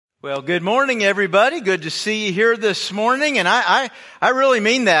Well, good morning, everybody. Good to see you here this morning. And I really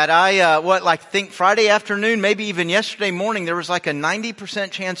mean that. I think Friday afternoon, maybe even yesterday morning, there was like a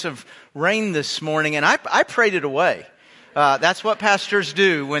 90% chance of rain this morning. And I prayed it away. That's what pastors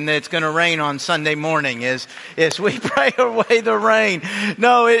do when it's going to rain on Sunday morning is we pray away the rain.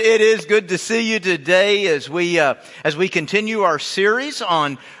 No, it is good to see you today as we continue our series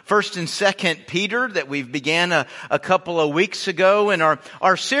on 1st and 2nd Peter that we've began a couple of weeks ago. And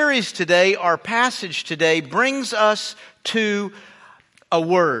our series today, our passage today brings us to a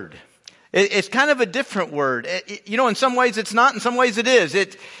word. It's kind of a different word. In some ways it's not, in some ways it is.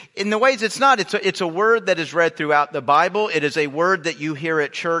 In the ways it's not, it's a word that is read throughout the Bible. It is a word that you hear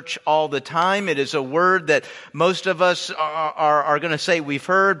at church all the time. It is a word that most of us are going to say we've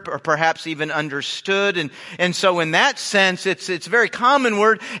heard or perhaps even understood. And so in that sense, it's a very common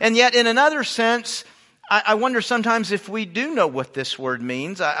word. And yet in another sense, I wonder sometimes if we do know what this word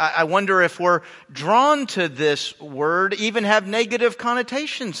means. I wonder if we're drawn to this word, even have negative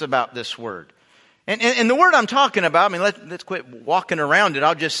connotations about this word. And the word I'm talking about, let's quit walking around it.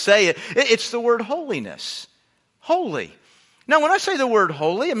 I'll just say it. It's the word holiness. Holy. Now, when I say the word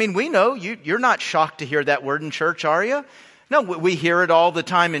holy, we know you're not shocked to hear that word in church, are you? No, we hear it all the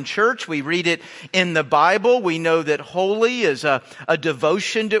time in church. We read it in the Bible. We know that holy is a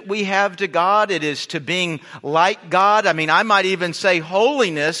devotion that we have to God. It is to being like God. I might even say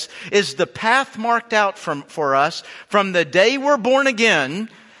holiness is the path marked out for us from the day we're born again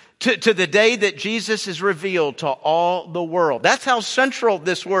to the day that Jesus is revealed to all the world. That's how central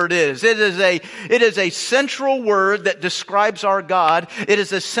this word is. It is a central word that describes our God. It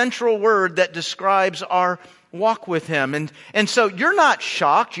is a central word that describes our walk with Him. And so you're not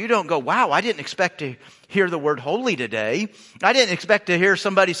shocked. You don't go, wow, I didn't expect to hear the word holy today. I didn't expect to hear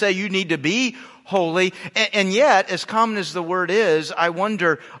somebody say you need to be holy. And yet, as common as the word is, I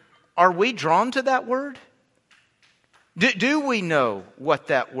wonder, are we drawn to that word? Do we know what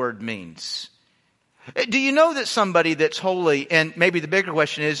that word means? Do you know that somebody that's holy, and maybe the bigger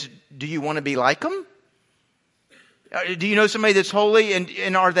question is, do you want to be like them? Do you know somebody that's holy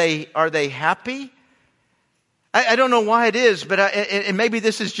and are they happy? I don't know why it is, but and maybe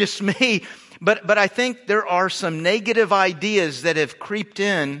this is just me, but I think there are some negative ideas that have creeped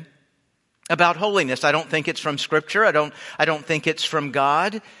in about holiness. I don't think it's from Scripture. I don't think it's from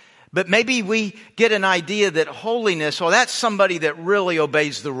God. But maybe we get an idea that holiness, well, that's somebody that really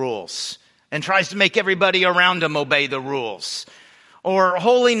obeys the rules and tries to make everybody around them obey the rules. Or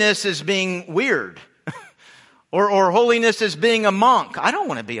holiness is being weird. or holiness is being a monk. I don't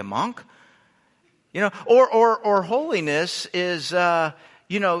want to be a monk. Or holiness is,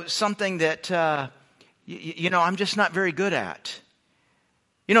 something that, I'm just not very good at.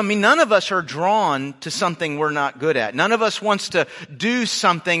 None of us are drawn to something we're not good at. None of us wants to do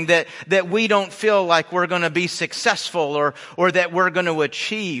something that we don't feel like we're going to be successful or that we're going to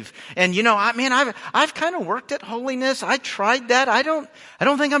achieve. And I've kind of worked at holiness. I tried that. I don't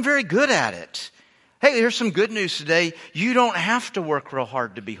think I'm very good at it. Hey, here's some good news today. You don't have to work real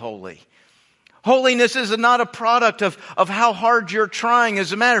hard to be holy. Holiness is not a product of how hard you're trying.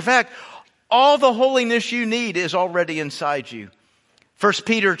 As a matter of fact, all the holiness you need is already inside you. 1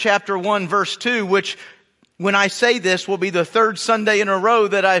 Peter chapter 1 verse 2, which when I say this will be the third Sunday in a row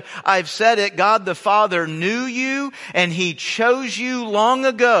that I've said it. God the Father knew you and He chose you long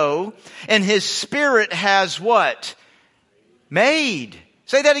ago, and His Spirit has what? Made.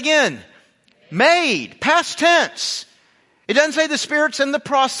 Say that again. Made. Past tense. It doesn't say the Spirit's in the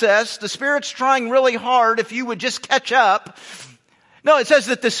process. The Spirit's trying really hard if you would just catch up. No, it says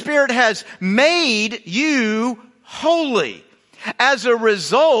that the Spirit has made you holy. As a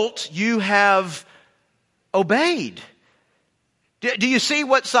result, you have obeyed. Do you see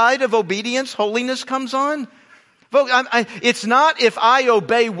what side of obedience holiness comes on? Folks, it's not if I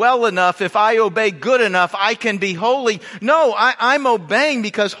obey well enough, if I obey good enough, I can be holy. No, I'm obeying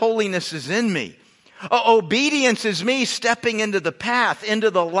because holiness is in me. Obedience is me stepping into the path, into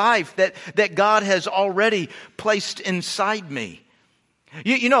the life that God has already placed inside me.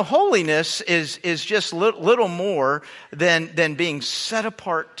 Holiness is just little more than being set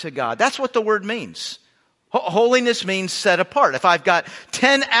apart to God. That's what the word means. Holiness means set apart. If I've got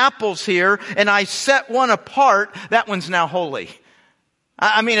 10 apples here and I set one apart, that one's now holy.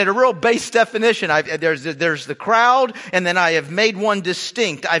 At a real base definition, there's the crowd, and then I have made one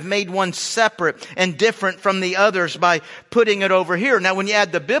distinct. I've made one separate and different from the others by putting it over here. Now, when you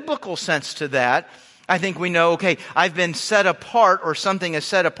add the biblical sense to that, I think we know, okay, I've been set apart, or something is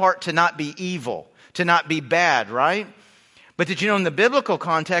set apart to not be evil, to not be bad, right? But did you know in the biblical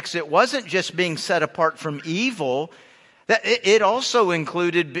context, it wasn't just being set apart from evil. It also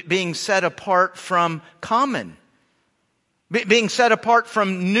included being set apart from common, being set apart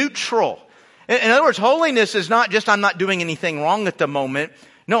from neutral. In other words, holiness is not just I'm not doing anything wrong at the moment.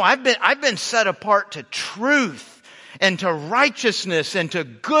 No, I've been set apart to truth and to righteousness and to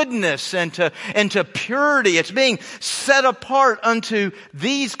goodness and to purity. It's being set apart unto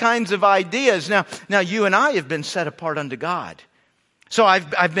these kinds of ideas. Now you and I have been set apart unto God. So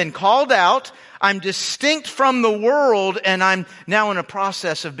I've been called out. I'm distinct from the world, and I'm now in a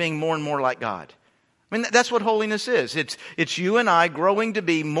process of being more and more like God. I mean, that's what holiness is. It's you and I growing to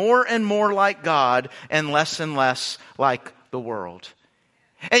be more and more like God and less like the world.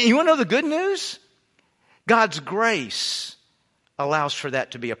 And you want to know the good news? God's grace allows for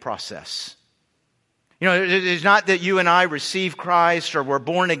that to be a process. You know, it's not that you and I receive Christ or we're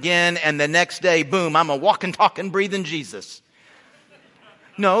born again and the next day, boom, I'm a walking, talking, breathing Jesus.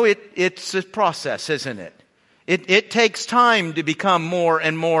 No, it's a process, isn't it? It takes time to become more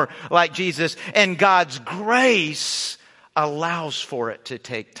and more like Jesus, and God's grace allows for it to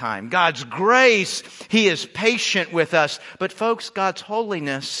take time. God's grace, He is patient with us. But folks, God's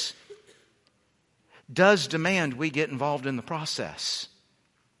holiness does demand we get involved in the process.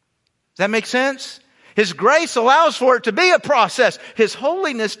 Does that make sense? His grace allows for it to be a process. His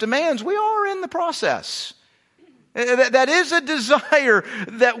holiness demands we are in the process. That is a desire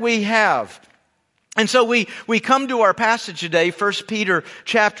that we have. And so we come to our passage today, 1 Peter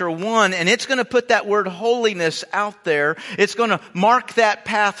chapter 1, and it's going to put that word holiness out there. It's going to mark that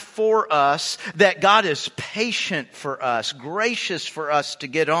path for us, that God is patient for us, gracious for us to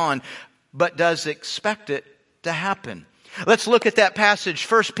get on, but does expect it to happen. Let's look at that passage,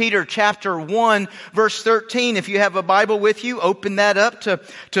 1 Peter chapter 1, verse 13. If you have a Bible with you, open that up to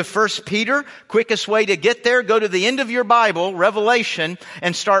 1 Peter. Quickest way to get there, go to the end of your Bible, Revelation,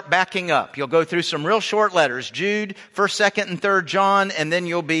 and start backing up. You'll go through some real short letters, Jude, 1st, 2nd, and 3rd John, and then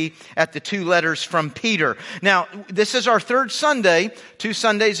you'll be at the 2 letters from Peter. Now, this is our 3rd Sunday. 2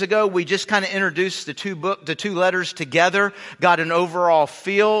 Sundays ago, we just kind of introduced the two letters together, got an overall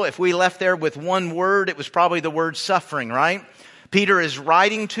feel. If we left there with one word, it was probably the word suffering, right? Peter is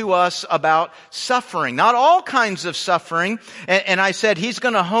writing to us about suffering, not all kinds of suffering. And I said he's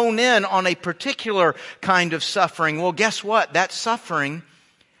going to hone in on a particular kind of suffering. Well, guess what? That suffering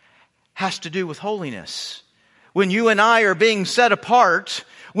has to do with holiness. When you and I are being set apart,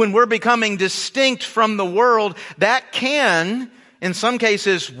 when we're becoming distinct from the world, that can, in some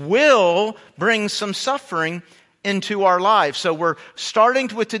cases, will bring some suffering into our lives. So we're starting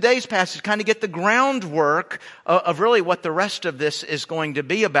with today's passage, kind of get the groundwork of really what the rest of this is going to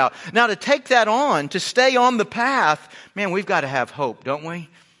be about. Now, to take that on, to stay on the path, man, we've got to have hope, don't we?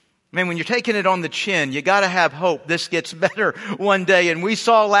 Man, when you're taking it on the chin, you got to have hope. This gets better one day. And we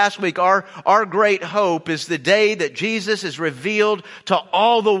saw last week, our great hope is the day that Jesus is revealed to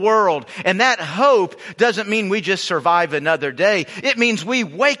all the world. And that hope doesn't mean we just survive another day. It means we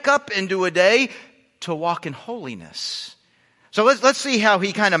wake up into a day to walk in holiness. So let's see how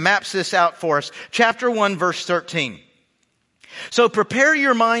he kind of maps this out for us. Chapter 1, verse 13. So prepare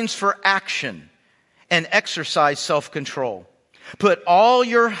your minds for action and exercise self-control. Put all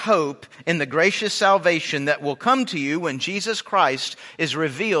your hope in the gracious salvation that will come to you when Jesus Christ is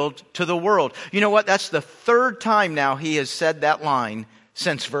revealed to the world. You know what? That's the 3rd time now he has said that line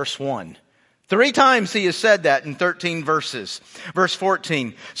since verse 1. 3 times he has said that in 13 verses. Verse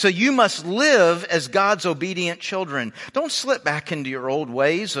 14. So you must live as God's obedient children. Don't slip back into your old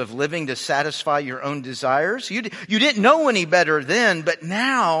ways of living to satisfy your own desires. You didn't know any better then, but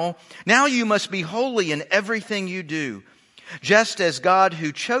now you must be holy in everything you do, just as God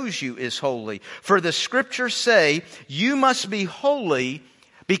who chose you is holy. For the scriptures say, you must be holy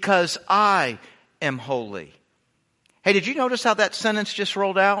because I am holy. Hey, did you notice how that sentence just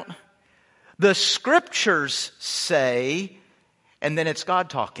rolled out? The scriptures say, and then it's God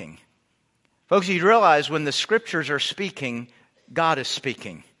talking. Folks, you realize when the scriptures are speaking, God is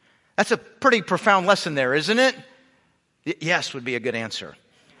speaking. That's a pretty profound lesson there, isn't it? Yes would be a good answer.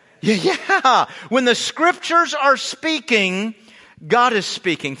 Yeah. When the scriptures are speaking, God is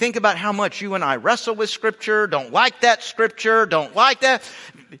speaking. Think about how much you and I wrestle with scripture, don't like that scripture, don't like that.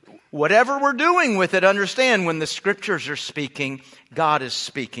 Whatever we're doing with it, understand when the scriptures are speaking, God is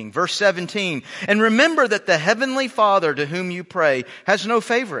speaking. Verse 17, and remember that the heavenly Father to whom you pray has no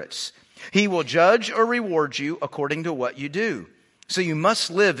favorites. He will judge or reward you according to what you do. So you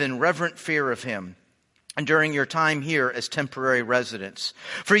must live in reverent fear of Him and during your time here as temporary residents.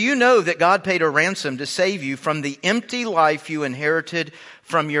 For you know that God paid a ransom to save you from the empty life you inherited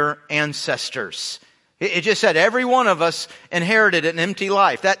from your ancestors. It just said every one of us inherited an empty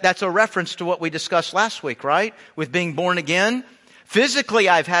life. That's a reference to what we discussed last week, right? With being born again. Physically,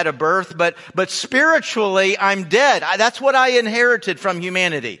 I've had a birth, but spiritually, I'm dead. That's what I inherited from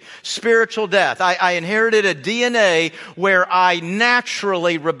humanity. Spiritual death. I inherited a DNA where I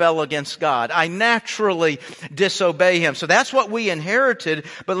naturally rebel against God. I naturally disobey Him. So that's what we inherited.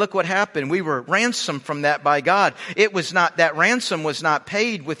 But look what happened. We were ransomed from that by God. That ransom was not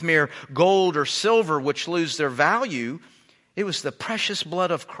paid with mere gold or silver, which lose their value. It was the precious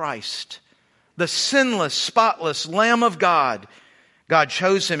blood of Christ, the sinless, spotless Lamb of God. God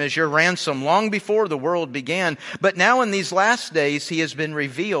chose Him as your ransom long before the world began. But now in these last days, He has been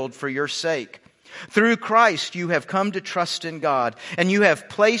revealed for your sake. Through Christ, you have come to trust in God. And you have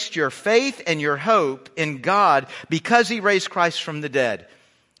placed your faith and your hope in God because He raised Christ from the dead.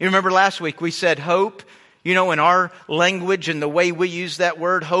 You remember last week we said hope. You know, in our language and the way we use that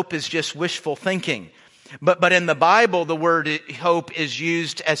word, hope is just wishful thinking. But in the Bible, the word hope is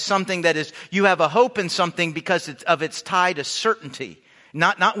used as something that is, you have a hope in something because of its tie to certainty.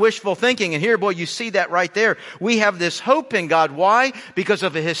 Not wishful thinking. And here, boy, you see that right there. We have this hope in God. Why? Because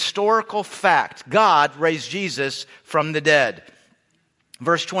of a historical fact. God raised Jesus from the dead.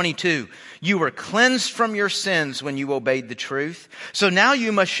 Verse 22, you were cleansed from your sins when you obeyed the truth. So now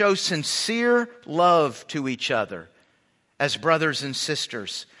you must show sincere love to each other as brothers and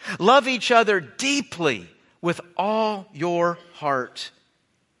sisters. Love each other deeply with all your heart.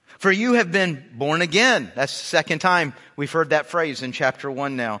 For you have been born again. That's the second time we've heard that phrase in chapter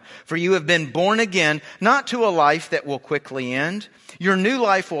 1 now. For you have been born again, not to a life that will quickly end. Your new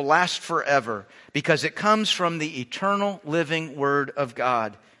life will last forever because it comes from the eternal living Word of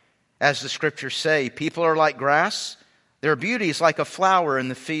God. As the Scriptures say, people are like grass. Their beauty is like a flower in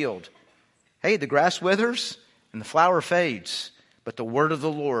the field. Hey, the grass withers and the flower fades, but the word of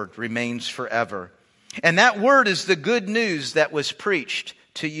the Lord remains forever. And that word is the good news that was preached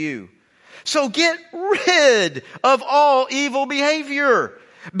to you. So get rid of all evil behavior.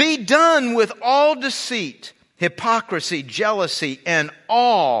 Be done with all deceit, hypocrisy, jealousy, and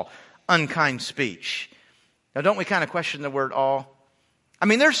all unkind speech. Now, don't we kind of question the word all? I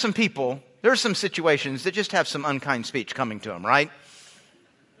mean, there's some situations that just have some unkind speech coming to them, right?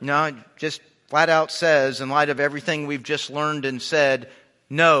 No, it just flat out says, in light of everything we've just learned and said,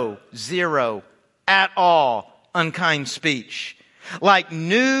 no, zero, at all unkind speech. Like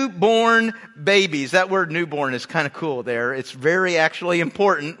newborn babies. That word newborn is kind of cool there. It's very actually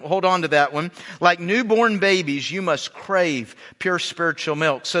important. Hold on to that one. Like newborn babies, you must crave pure spiritual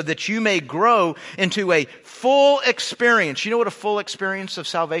milk so that you may grow into a full experience. You know what a full experience of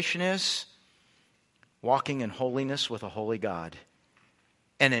salvation is? Walking in holiness with a holy God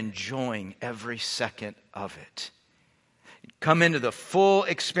and enjoying every second of it. Come into the full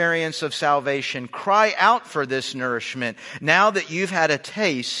experience of salvation. Cry out for this nourishment now that you've had a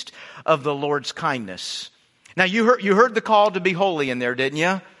taste of the Lord's kindness. Now you heard the call to be holy in there, didn't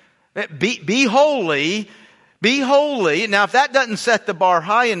you? Be holy. Be holy. Now if that doesn't set the bar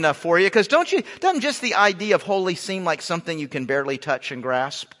high enough for you, because doesn't just the idea of holy seem like something you can barely touch and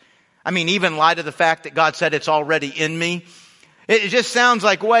grasp? I mean, even in light of the fact that God said it's already in me. It just sounds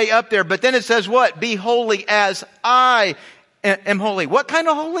like way up there. But then it says what? Be holy as I am holy. What kind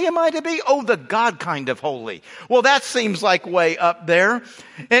of holy am I to be? Oh, the God kind of holy. Well, that seems like way up there.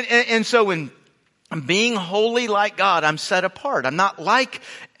 And so in being holy like God, I'm set apart. I'm not like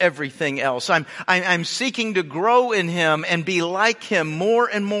everything else. I'm seeking to grow in Him and be like Him more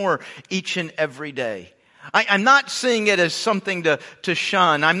and more each and every day. I'm not seeing it as something to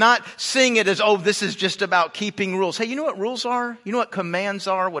shun. I'm not seeing it as, oh, this is just about keeping rules. Hey, you know what rules are? You know what commands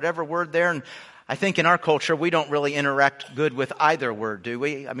are? Whatever word there. And I think in our culture, we don't really interact good with either word, do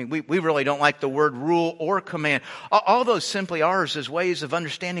we? I mean, we really don't like the word rule or command. All those simply are as ways of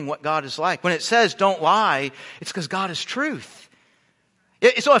understanding what God is like. When it says don't lie, it's because God is truth.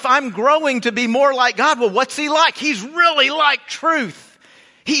 So if I'm growing to be more like God, well, what's He like? He's really like truth.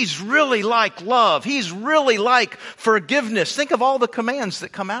 He's really like love. He's really like forgiveness. Think of all the commands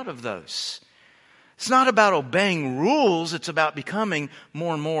that come out of those. It's not about obeying rules. It's about becoming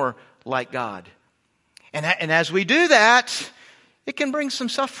more and more like God. And as we do that, it can bring some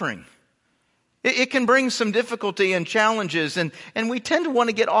suffering. It can bring some difficulty and challenges. And we tend to want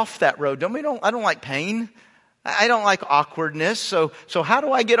to get off that road, don't we? I don't like pain. I don't like awkwardness. So how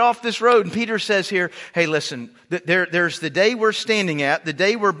do I get off this road? And Peter says here, hey, listen, there's the day we're standing at, the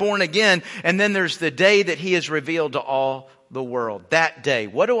day we're born again, and then there's the day that He is revealed to all the world. That day,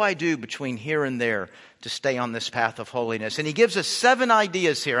 what do I do between here and there to stay on this path of holiness? And he gives us 7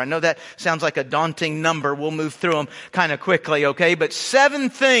 ideas here. I know that sounds like a daunting number. We'll move through them kind of quickly, okay? But 7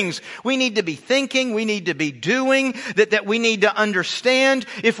 things we need to be thinking, we need to be doing, that we need to understand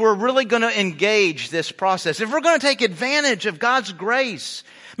if we're really going to engage this process. If we're going to take advantage of God's grace.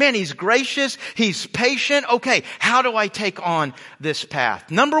 Man, He's gracious. He's patient. Okay, how do I take on this path?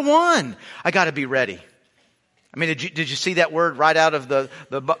 Number 1, I got to be ready. I mean, did you see that word right out of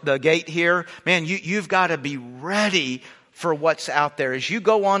the gate here? Man, you've got to be ready for what's out there. As you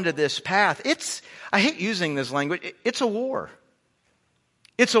go onto this path, I hate using this language, it's a war.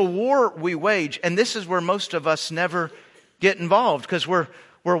 It's a war we wage, and this is where most of us never get involved, because we're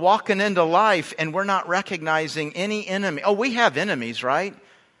walking into life and we're not recognizing any enemy. Oh, we have enemies, right?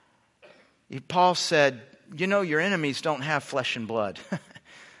 Paul said, your enemies don't have flesh and blood.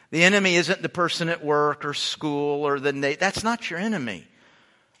 The enemy isn't the person at work or school or that's not your enemy.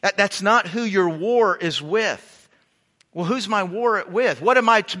 That's not who your war is with. Well, who's my war with? What am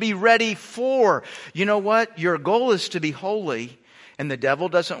I to be ready for? You know what? Your goal is to be holy, and the devil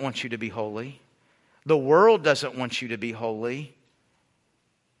doesn't want you to be holy. The world doesn't want you to be holy.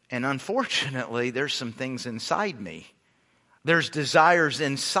 And unfortunately, there's some things inside me. There's desires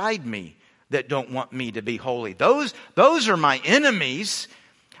inside me that don't want me to be holy. Those are my enemies.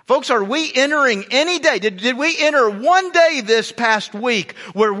 Folks, are we entering any day? Did we enter one day this past week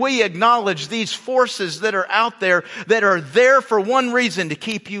where we acknowledge these forces that are out there that are there for one reason, to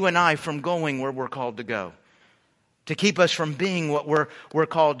keep you and I from going where we're called to go? To keep us from being what we're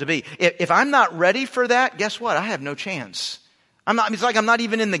called to be. If I'm not ready for that, guess what? I have no chance. It's like I'm not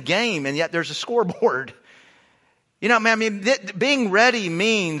even in the game, and yet there's a scoreboard. Being ready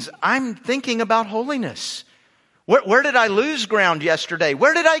means I'm thinking about holiness. Where did I lose ground yesterday?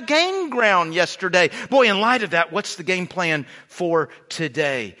 Where did I gain ground yesterday? Boy, in light of that, what's the game plan for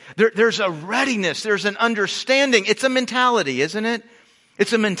today? There's a readiness. There's an understanding. It's a mentality, isn't it?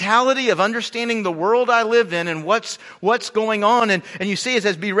 It's a mentality of understanding the world I live in and what's going on. And you see, it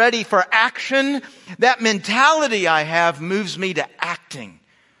says, be ready for action. That mentality I have moves me to acting.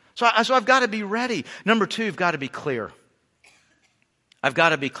 So I've got to be ready. Number 2, I've got to be clear. I've got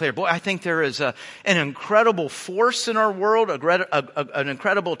to be clear. Boy, I think there is an incredible force in our world, an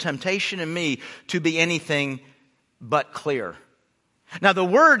incredible temptation in me to be anything but clear. Now, the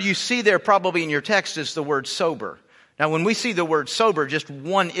word you see there probably in your text is the word sober. Now, when we see the word sober, just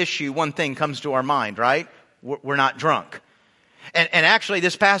one thing comes to our mind, right? We're not drunk. And actually,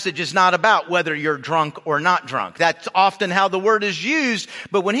 this passage is not about whether you're drunk or not drunk. That's often how the word is used.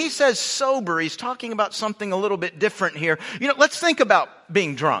 But when he says sober, he's talking about something a little bit different here. Let's think about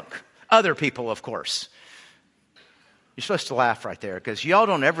being drunk. Other people, of course. You're supposed to laugh right there, because y'all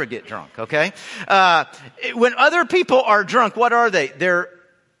don't ever get drunk, okay? When other people are drunk, what are they? They're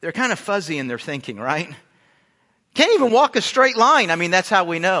kind of fuzzy in their thinking, right? Can't even walk a straight line. That's how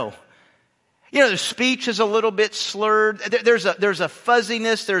we know. Their speech is a little bit slurred. There's a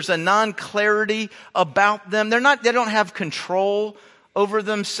fuzziness. There's a non-clarity about them. They don't have control over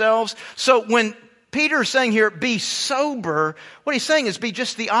themselves. So when Peter's saying here, be sober, what he's saying is be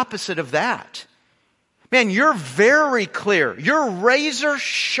just the opposite of that. Man, you're very clear. You're razor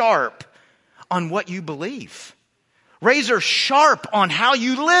sharp on what you believe. Razor sharp on how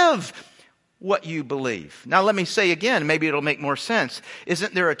you live what you believe. Now let me say again, maybe it'll make more sense.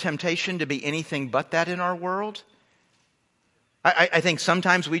 Isn't there a temptation to be anything but that in our world? I think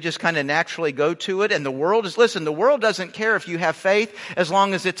sometimes we just kind of naturally go to it, and the world doesn't care if you have faith as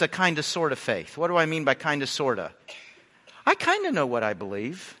long as it's a kind of sort of faith. What do I mean by kind of sort of? I kind of know what I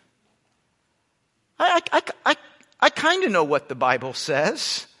believe. I kind of know what the Bible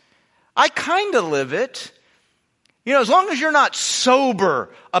says. I kind of live it. As long as you're not sober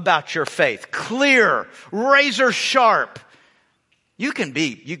about your faith, clear, razor sharp, you can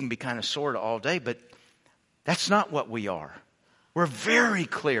be kind of sort of all day, but that's not what we are. We're very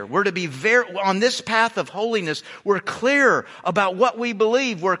clear. We're to be on this path of holiness. We're clear about what we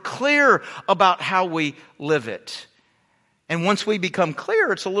believe. We're clear about how we live it. And once we become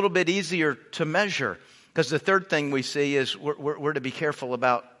clear, it's a little bit easier to measure. Because the third thing we see is we're to be careful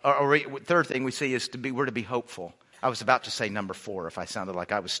about, third thing we see is we're to be hopeful. I was about to say number 4 if I sounded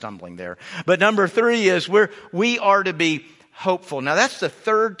like I was stumbling there. But number 3 is we are to be hopeful. Now that's the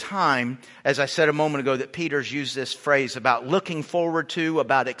third time, as I said a moment ago, that Peter's used this phrase about looking forward to,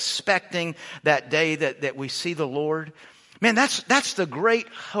 about expecting that day that we see the Lord. Man, that's the great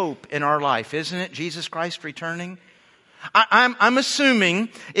hope in our life, isn't it? Jesus Christ returning. I'm assuming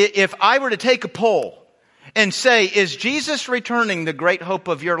if I were to take a poll and say, is Jesus returning the great hope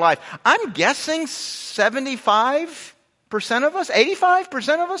of your life? I'm guessing 75% of us,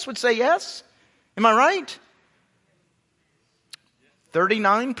 85% of us would say yes. Am I right?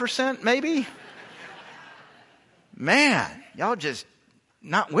 39% maybe? Man, y'all just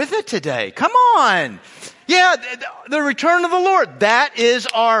not with it today. Come on. Yeah, the return of the Lord. That is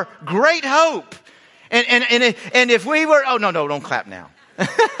our great hope. And if we were, oh, no, don't clap now.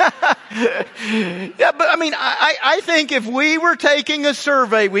 Yeah, but I mean, I think if we were taking a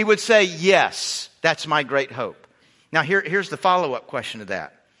survey, we would say, yes, that's my great hope. Now, here's the follow-up question to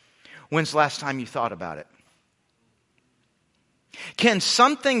that. When's the last time you thought about it? Can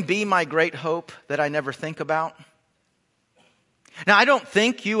something be my great hope that I never think about? Now, I don't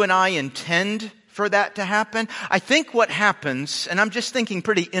think you and I intend for that to happen. I think what happens, and I'm just thinking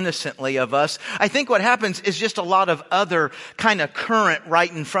pretty innocently of us, I think what happens is just a lot of other kind of current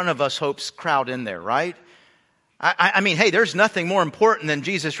right in front of us hopes crowd in there, right? I mean, hey, there's nothing more important than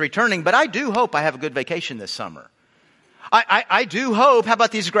Jesus returning, but I do hope I have a good vacation this summer. I do hope, how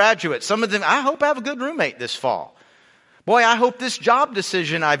about these graduates? Some of them, I hope I have a good roommate this fall. Boy, I hope this job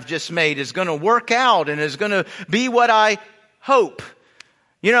decision I've just made is going to work out and is going to be what I hope.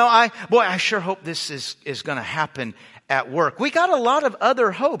 You know, I sure hope this is going to happen at work. We got a lot of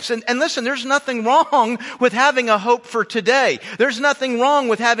other hopes. And listen, there's nothing wrong with having a hope for today. There's nothing wrong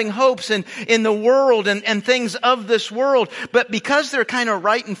with having hopes in the world and things of this world. But because they're kind of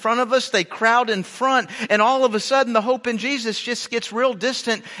right in front of us, they crowd in front. And all of a sudden, the hope in Jesus just gets real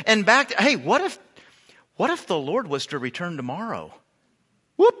distant and back to, hey, what if the Lord was to return tomorrow?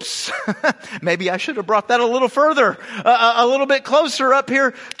 Whoops. Maybe I should have brought that a little further, a little bit closer up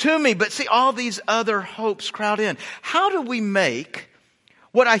here to me. But see, all these other hopes crowd in. How do we make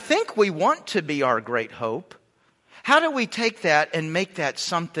what I think we want to be our great hope? How do we take that and make that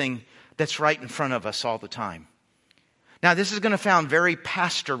something that's right in front of us all the time? Now, this is going to sound very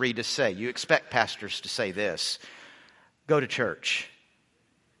pastory to say. You expect pastors to say this. Go to church.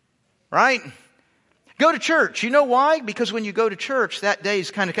 Right? Go to church. You know why? Because when you go to church, that day is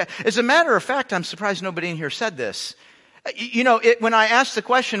kind of... As a matter of fact, I'm surprised nobody in here said this. You know, when I asked the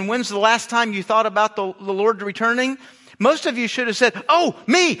question, when's the last time you thought about the Lord returning? Most of you should have said, oh,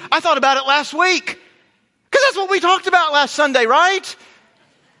 me, I thought about it last week. Because that's what we talked about last Sunday, right?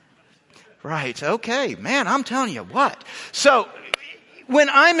 Right, okay. Man, I'm telling you what. So, when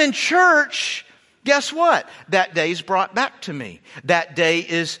I'm in church... Guess what? That day's brought back to me. That day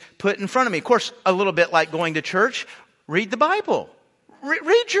is put in front of me. Of course, a little bit like going to church, read the Bible.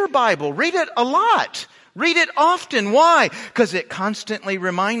 Read your Bible. Read it a lot. Read it often. Why? Because it constantly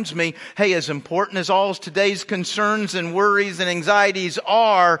reminds me, hey, as important as all today's concerns and worries and anxieties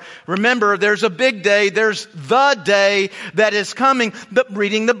are, remember, there's a big day. There's the day that is coming. But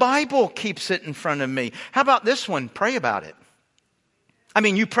reading the Bible keeps it in front of me. How about this one? Pray about it. I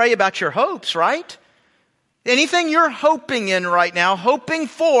mean, you pray about your hopes, right? Anything you're hoping in right now, hoping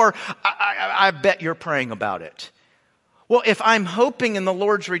for, I bet you're praying about it. Well, if I'm hoping in the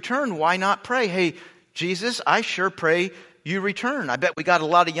Lord's return, why not pray? Hey, Jesus, I sure pray you return. I bet we got a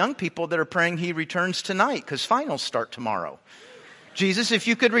lot of young people that are praying he returns tonight because finals start tomorrow. Jesus, if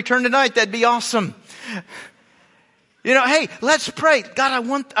you could return tonight, that'd be awesome. You know, hey, let's pray.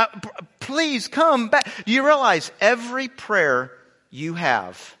 God, please come back. Do you realize every prayer you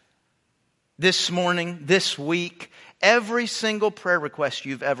have this morning, this week, every single prayer request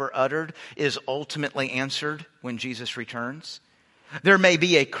you've ever uttered is ultimately answered when Jesus returns? There may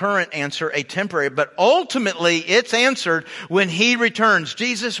be a current answer, a temporary, but ultimately it's answered when he returns.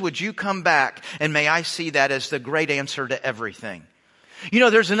 Jesus, would you come back? And may I see that as the great answer to everything. You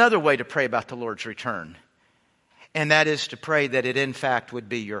know, there's another way to pray about the Lord's return. And that is to pray that it in fact would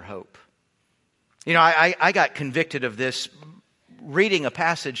be your hope. You know, I got convicted of this reading a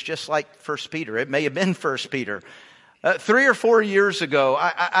passage just like 1 Peter. It may have been 1 Peter. 3 or 4 years ago,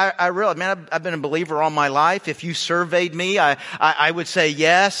 I realized, man, I've been a believer all my life. If you surveyed me, I would say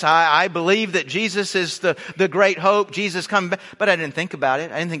yes. I believe that Jesus is the great hope. Jesus coming back. But I didn't think about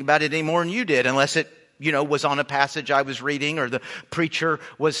it. I didn't think about it any more than you did, unless it, you know, was on a passage I was reading or the preacher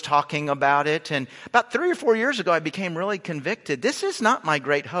was talking about it. And about 3 or 4 years ago, I became really convicted. This is not my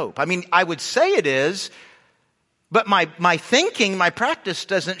great hope. I mean, I would say it is, but my thinking, my practice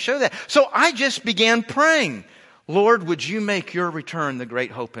doesn't show that. So I just began praying, Lord, would you make your return the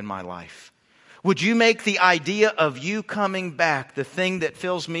great hope in my life? Would you make the idea of you coming back the thing that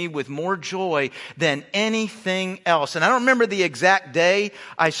fills me with more joy than anything else? And I don't remember the exact day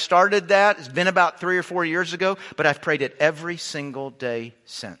I started that. It's been about 3 or 4 years ago, but I've prayed it every single day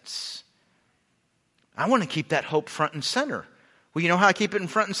since. I want to keep that hope front and center. Well, you know how I keep it in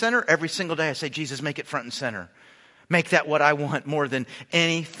front and center? Every single day I say, Jesus, make it front and center. Make that what I want more than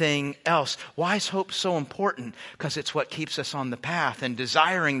anything else. Why is hope so important? Because it's what keeps us on the path and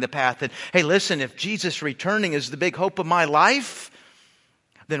desiring the path. And hey, listen, if Jesus returning is the big hope of my life,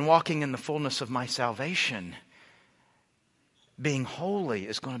 then walking in the fullness of my salvation, being holy,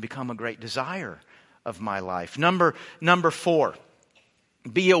 is going to become a great desire of my life. Number 4,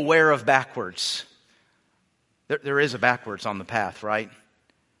 be aware of backwards. There is a backwards on the path, right?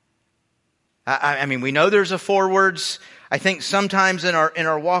 I mean, we know there's a forwards. I think sometimes in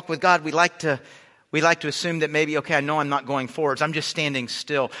our walk with God, we like to assume that maybe, okay, I know I'm not going forwards. I'm just standing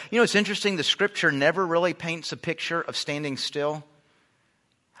still. You know, it's interesting. The Scripture never really paints a picture of standing still.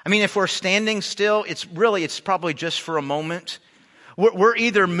 I mean, if we're standing still, it's probably just for a moment. We're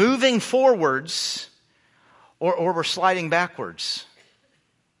either moving forwards or we're sliding backwards.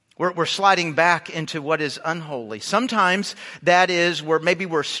 We're sliding back into what is unholy. Sometimes that is where maybe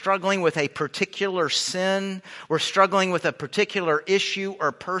we're struggling with a particular sin. We're struggling with a particular issue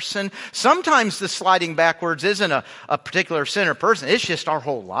or person. Sometimes the sliding backwards isn't a particular sin or person. It's just our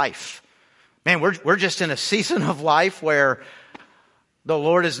whole life. Man, we're just in a season of life where the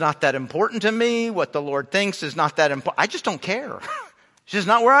Lord is not that important to me. What the Lord thinks is not that important. I just don't care. It's just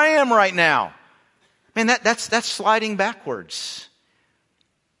not where I am right now. Man, that's sliding backwards.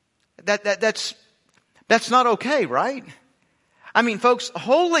 That's not okay, right? I mean, folks,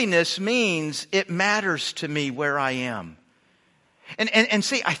 holiness means it matters to me where I am. And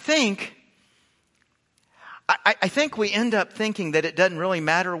see, I think we end up thinking that it doesn't really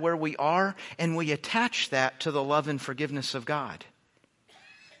matter where we are, and we attach that to the love and forgiveness of God.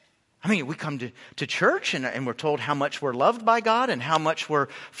 I mean, we come to church and we're told how much we're loved by God and how much we're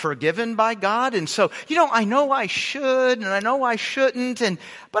forgiven by God. And so, I know I should and I know I shouldn't.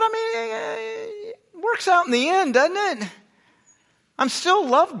 But I mean, it works out in the end, doesn't it? I'm still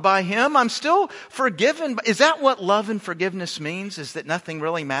loved by Him. I'm still forgiven. Is that what love and forgiveness means? Is that nothing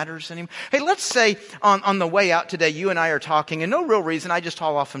really matters anymore? Hey, let's say on the way out today, you and I are talking and no real reason, I just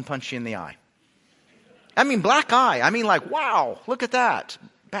haul off and punch you in the eye. I mean, black eye. I mean, like, wow, look at that.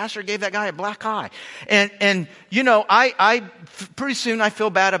 Pastor gave that guy a black eye. And I pretty soon I feel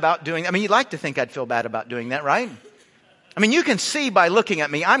bad about doing that. I mean, you'd like to think I'd feel bad about doing that, right? I mean, you can see by looking at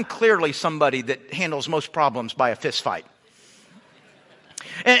me, I'm clearly somebody that handles most problems by a fist fight.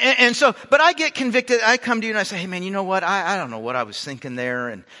 And so, but I get convicted. I come to you and I say, hey man, you know what? I don't know what I was thinking there.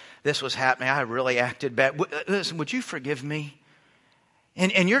 And this was happening. I really acted bad. Listen, would you forgive me?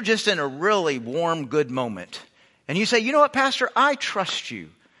 And you're just in a really warm, good moment. And you say, you know what, Pastor? I trust you.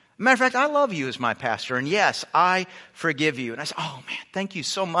 Matter of fact, I love you as my pastor, and yes, I forgive you. And I say, oh man, thank you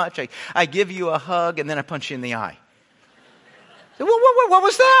so much. I give you a hug, and then I punch you in the eye. Say, what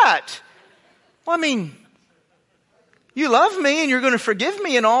was that? Well, I mean, you love me, and you're going to forgive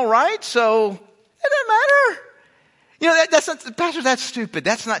me and all, right? So it doesn't matter. That's not, Pastor, that's stupid.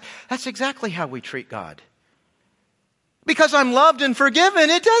 That's exactly how we treat God. Because I'm loved and forgiven,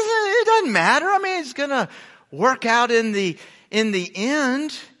 it doesn't matter. I mean, it's going to work out in the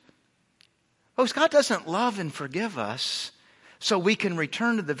end. Folks, God doesn't love and forgive us so we can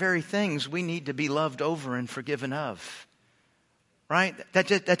return to the very things we need to be loved over and forgiven of. Right?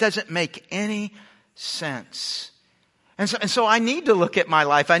 That doesn't make any sense. And so I need to look at my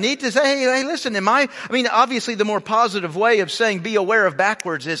life. I need to say, hey, listen, obviously the more positive way of saying be aware of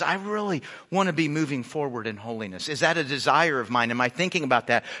backwards is I really want to be moving forward in holiness. Is that a desire of mine? Am I thinking about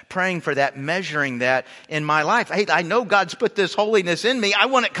that, praying for that, measuring that in my life? Hey, I know God's put this holiness in me. I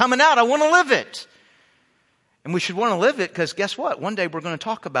want it coming out. I want to live it. And we should want to live it because guess what? One day we're going to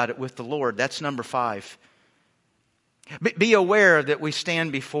talk about it with the Lord. That's number 5. Be aware that we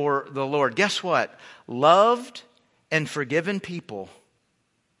stand before the Lord. Guess what? Loved and forgiven people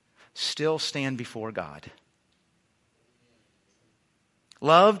still stand before God.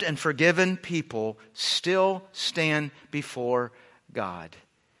 Loved and forgiven people still stand before God.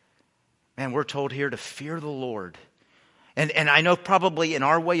 Man, we're told here to fear the Lord. And I know probably in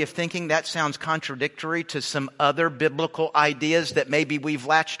our way of thinking that sounds contradictory to some other biblical ideas that maybe we've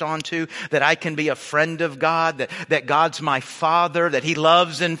latched onto, that I can be a friend of God, that God's my Father, that He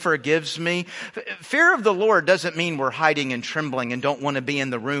loves and forgives me. Fear of the Lord doesn't mean we're hiding and trembling and don't want to be in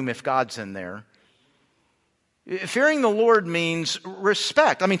the room if God's in there. Fearing the Lord means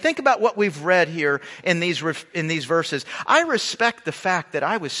respect. I mean, think about what we've read here in these verses. I respect the fact that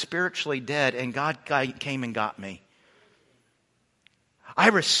I was spiritually dead and God came and got me. I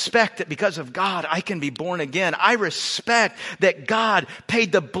respect that because of God, I can be born again. I respect that God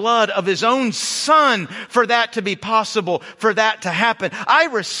paid the blood of His own Son for that to be possible, for that to happen. I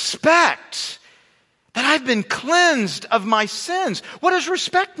respect That I've been cleansed of my sins. What does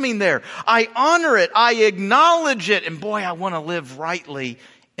respect mean there? I honor it. I acknowledge it. And boy, I want to live rightly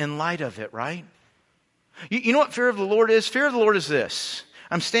in light of it, right? You know what fear of the Lord is? Fear of the Lord is this.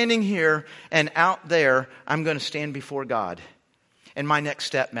 I'm standing here, and out there, I'm going to stand before God. And my next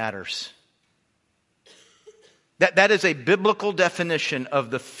step matters. That is a biblical definition of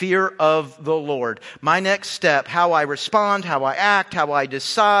the fear of the Lord. My next step, how I respond, how I act, how I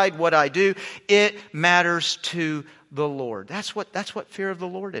decide, what I do, it matters to the Lord. That's what fear of the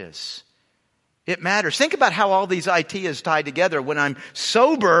Lord is. It matters. Think about how all these ideas tie together. When I'm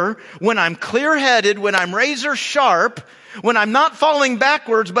sober, when I'm clear-headed, when I'm razor sharp, when I'm not falling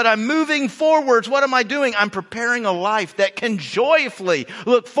backwards, but I'm moving forwards, what am I doing? I'm preparing a life that can joyfully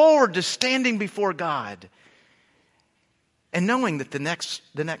look forward to standing before God. And knowing that the next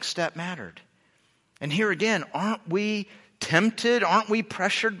step mattered. And here again, aren't we tempted? Aren't we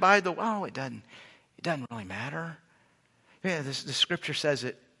pressured by it doesn't really matter. Yeah, the scripture says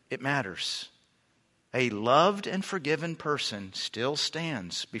it matters. A loved and forgiven person still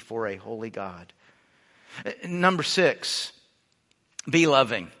stands before a holy God. Number 6, be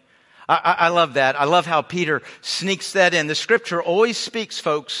loving. I love that. I love how Peter sneaks that in. The scripture always speaks,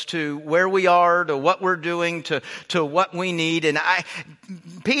 folks, to where we are, to what we're doing, to what we need. And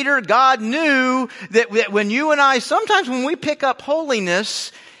Peter, God knew that when you and I, sometimes when we pick up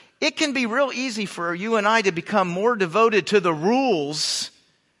holiness, it can be real easy for you and I to become more devoted to the rules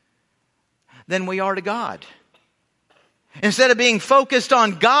than we are to God. Instead of being focused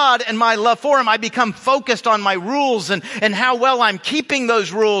on God and my love for Him, I become focused on my rules and how well I'm keeping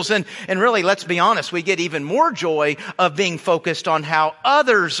those rules. And really, let's be honest, we get even more joy of being focused on how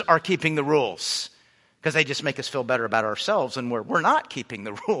others are keeping the rules. Because they just make us feel better about ourselves and we're not keeping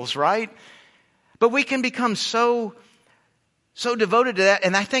the rules, right? But we can become so devoted to that.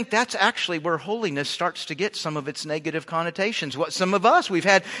 And I think that's actually where holiness starts to get some of its negative connotations. Some of us, we've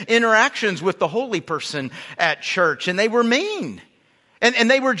had interactions with the holy person at church and they were mean. And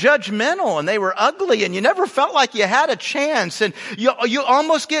they were judgmental and they were ugly and you never felt like you had a chance. And you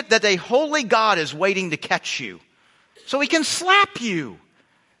almost get that a holy God is waiting to catch you so He can slap you.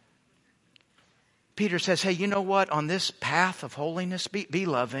 Peter says, hey, you know what? On this path of holiness, be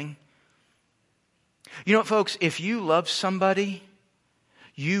loving. You know what, folks? If you love somebody,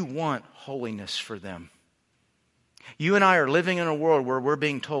 you want holiness for them. You and I are living in a world where we're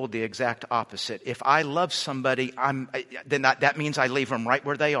being told the exact opposite. If I love somebody, then that means I leave them right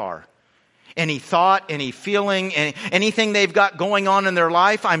where they are. Any thought, any feeling, anything they've got going on in their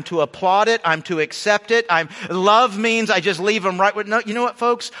life, I'm to applaud it, I'm to accept it. Love means I just leave them right where... No, you know what,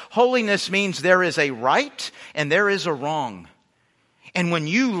 folks? Holiness means there is a right and there is a wrong. And when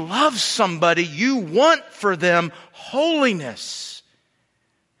you love somebody, you want for them holiness.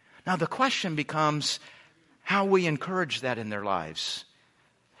 Now the question becomes how we encourage that in their lives.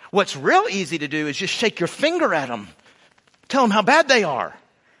 What's real easy to do is just shake your finger at them. Tell them how bad they are.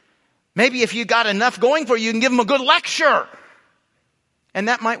 Maybe if you got enough going for you, you can give them a good lecture. And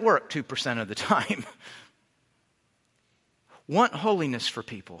that might work 2% of the time. Want holiness for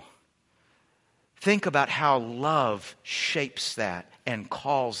people. Think about how love shapes that and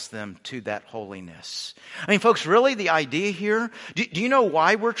calls them to that holiness. I mean, folks, really the idea here, do you know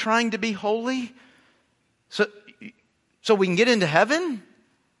why we're trying to be holy? So we can get into heaven?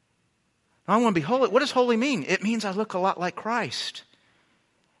 I want to be holy. What does holy mean? It means I look a lot like Christ.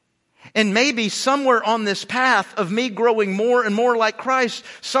 And maybe somewhere on this path of me growing more and more like Christ,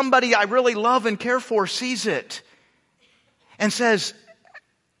 somebody I really love and care for sees it and says,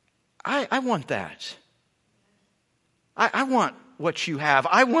 I want that. I want what you have.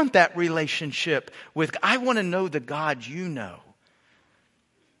 I want that relationship with God. I want to know the God you know.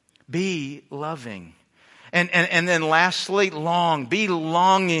 Be loving. And then lastly, be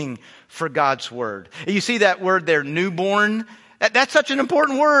longing for God's word. You see that word there, newborn? That's such an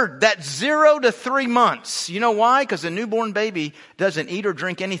important word. That's 0 to 3 months. You know why? Because a newborn baby doesn't eat or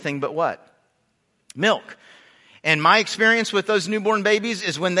drink anything but what? Milk. And my experience with those newborn babies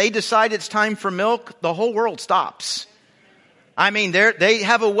is when they decide it's time for milk, the whole world stops. I mean, they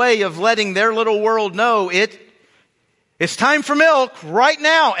have a way of letting their little world know it's time for milk right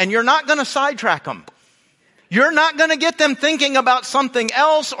now. And you're not going to sidetrack them. You're not going to get them thinking about something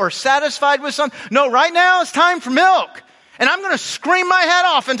else or satisfied with something. No, right now it's time for milk. And I'm going to scream my head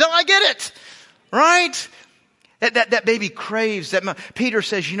off until I get it. Right? That baby craves that. Peter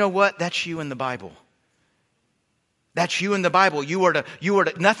says, you know what? That's you in the Bible. That's you in the Bible. You are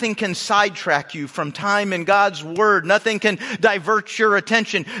to, nothing can sidetrack you from time in God's word. Nothing can divert your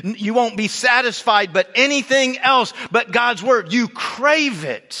attention. You won't be satisfied but anything else but God's word. You crave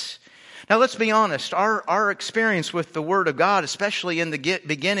it. Now let's be honest, our experience with the Word of God, especially in the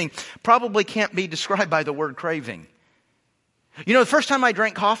beginning, probably can't be described by the word craving. You know, the first time I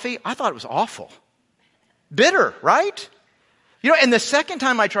drank coffee, I thought it was awful. Bitter, right? You know, and the second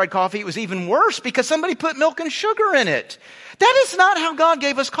time I tried coffee, it was even worse because somebody put milk and sugar in it. That is not how God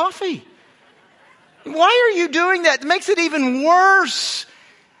gave us coffee. Why are you doing that? It makes it even worse.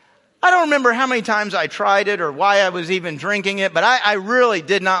 I don't remember how many times I tried it or why I was even drinking it, but I really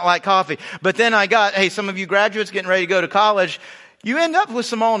did not like coffee. But then some of you graduates getting ready to go to college, you end up with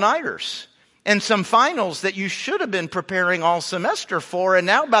some all-nighters and some finals that you should have been preparing all semester for, and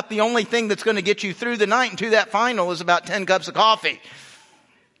now about the only thing that's going to get you through the night and to that final is about 10 cups of coffee.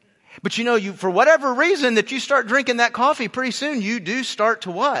 But you know, for whatever reason that you start drinking that coffee, pretty soon you do start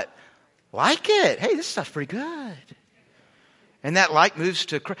to what? Like it. Hey, this stuff's pretty good. And that like moves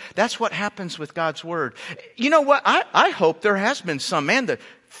to, that's what happens with God's Word. You know what? I hope there has been some, man, the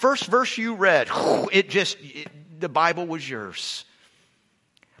first verse you read, the Bible was yours.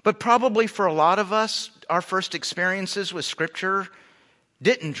 But probably for a lot of us, our first experiences with Scripture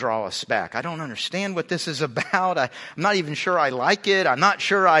didn't draw us back. I don't understand what this is about. I'm not even sure I like it. I'm not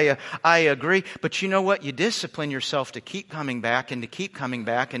sure I agree. But you know what? You discipline yourself to keep coming back and to keep coming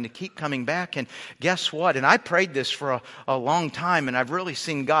back and to keep coming back. And guess what? And I prayed this for a long time, and I've really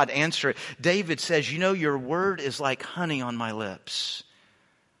seen God answer it. David says, you know, your word is like honey on my lips.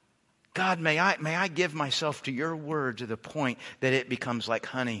 God, may I give myself to your word to the point that it becomes like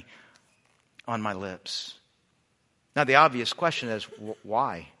honey on my lips. Now, the obvious question is,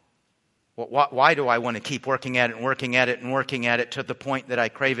 why? Why do I want to keep working at it and working at it and working at it to the point that I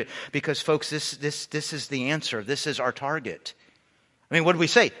crave it? Because, folks, this is the answer. This is our target. I mean, what do we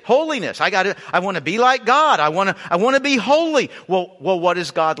say? Holiness. I want to be like God. I want to be holy. Well, what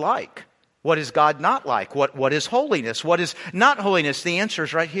is God like? What is God not like? What is holiness? What is not holiness? The answer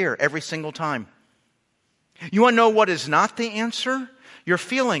is right here every single time. You want to know what is not the answer? Your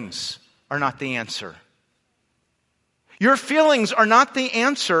feelings are not the answer. Your feelings are not the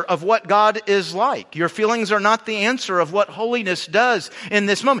answer of what God is like. Your feelings are not the answer of what holiness does in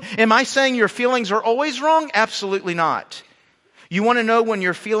this moment. Am I saying your feelings are always wrong? Absolutely not. You want to know when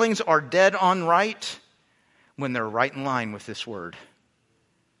your feelings are dead on right? When they're right in line with this word.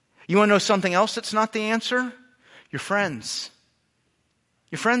 You want to know something else that's not the answer? Your friends.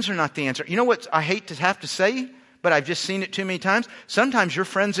 Your friends are not the answer. You know what I hate to have to say, but I've just seen it too many times? Sometimes your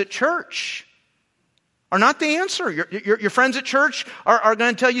friends at church are not the answer. Your friends at church are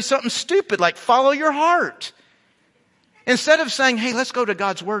going to tell you something stupid like follow your heart. Instead of saying, hey, let's go to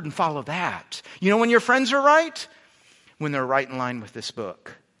God's Word and follow that. You know when your friends are right? When they're right in line with this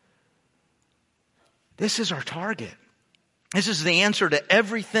book. This is our target. This is the answer to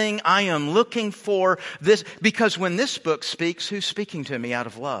everything I am looking for. This, because when this book speaks, who's speaking to me out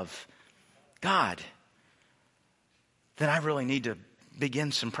of love? God. Then I really need to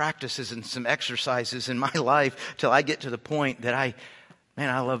begin some practices and some exercises in my life till I get to the point that I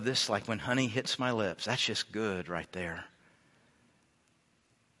love this like when honey hits my lips. That's just good right there.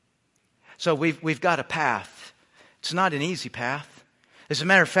 So we've got a path. It's not an easy path. As a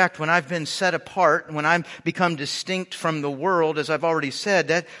matter of fact, when I've been set apart, when I've become distinct from the world, as I've already said,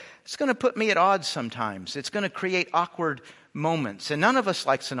 that it's going to put me at odds sometimes. It's going to create awkward moments. And none of us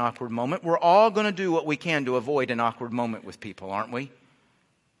likes an awkward moment. We're all going to do what we can to avoid an awkward moment with people, aren't we?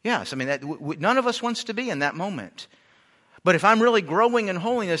 Yes, I mean, none of us wants to be in that moment. But if I'm really growing in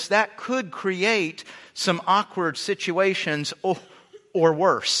holiness, that could create some awkward situations or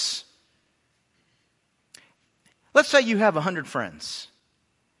worse. Let's say you have 100 friends.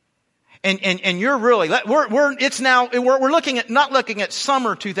 And you're really, we're looking at, not looking at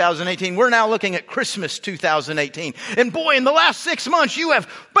summer 2018, we're now looking at Christmas 2018. And boy, in the last 6 months, you've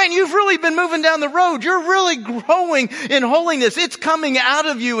really been moving down the road. You're really growing in holiness. It's coming out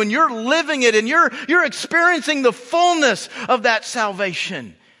of you and you're living it and you're experiencing the fullness of that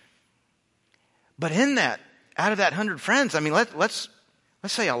salvation. But in that, out of that 100 friends, I mean, let's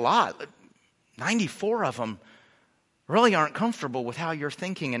say a lot, 94 of them really aren't comfortable with how you're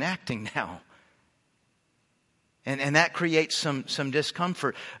thinking and acting now. And that creates some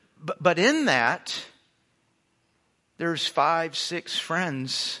discomfort. But in that, there's 5, 6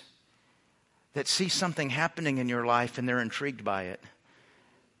 friends that see something happening in your life and they're intrigued by it.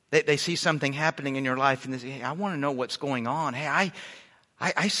 They see something happening in your life and they say, hey, I want to know what's going on. Hey,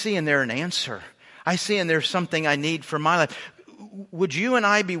 I see in there an answer. I see in there something I need for my life. Would you and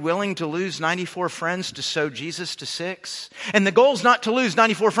I be willing to lose 94 friends to sow Jesus to 6? And the goal is not to lose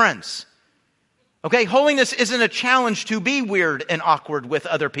 94 friends. Okay, holiness isn't a challenge to be weird and awkward with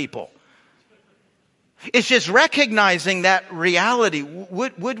other people. It's just recognizing that reality.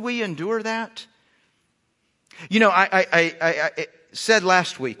 Would we endure that? You know, I said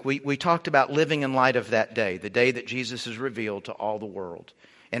last week, we talked about living in light of that day, the day that Jesus is revealed to all the world.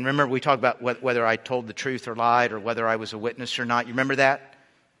 And remember, we talked about whether I told the truth or lied, or whether I was a witness or not. You remember that?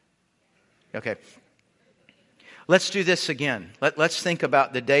 Okay. Let's do this again. Let's think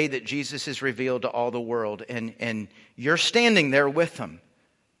about the day that Jesus is revealed to all the world, and you're standing there with Him.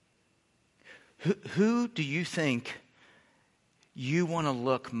 Who do you think you want to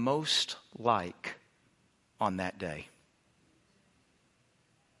look most like on that day?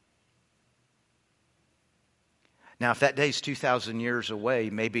 Now, if that day's 2,000 years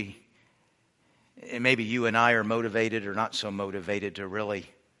away, maybe you and I are motivated or not so motivated to really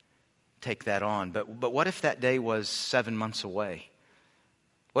take that on. But what if that day was 7 months away?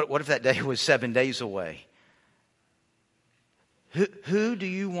 What if that day was 7 days away? Who do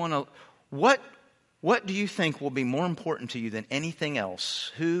you want to... What do you think will be more important to you than anything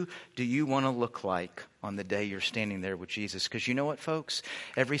else? Who do you want to look like on the day you're standing there with Jesus? Because you know what, folks?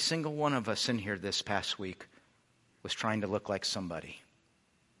 Every single one of us in here this past week was trying to look like somebody.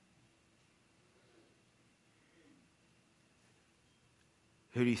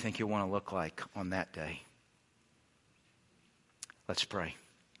 Who do you think you'll want to look like on that day? Let's pray.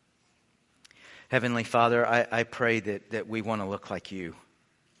 Heavenly Father, I pray that we want to look like you.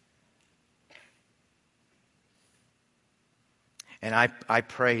 And I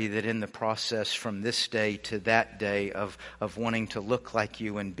pray that in the process from this day to that day of wanting to look like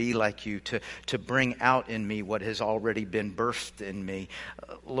you and be like you, to bring out in me what has already been birthed in me.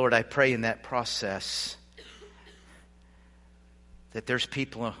 Lord, I pray in that process that there's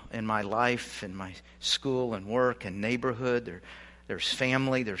people in my life, in my school and work and neighborhood, there's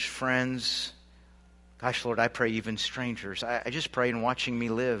family, there's friends. Gosh, Lord, I pray even strangers. I just pray in watching me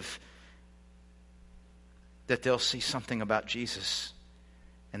live that they'll see something about Jesus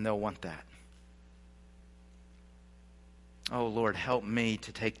and they'll want that. Oh, Lord, help me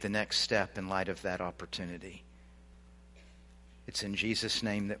to take the next step in light of that opportunity. It's in Jesus'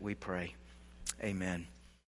 name that we pray. Amen.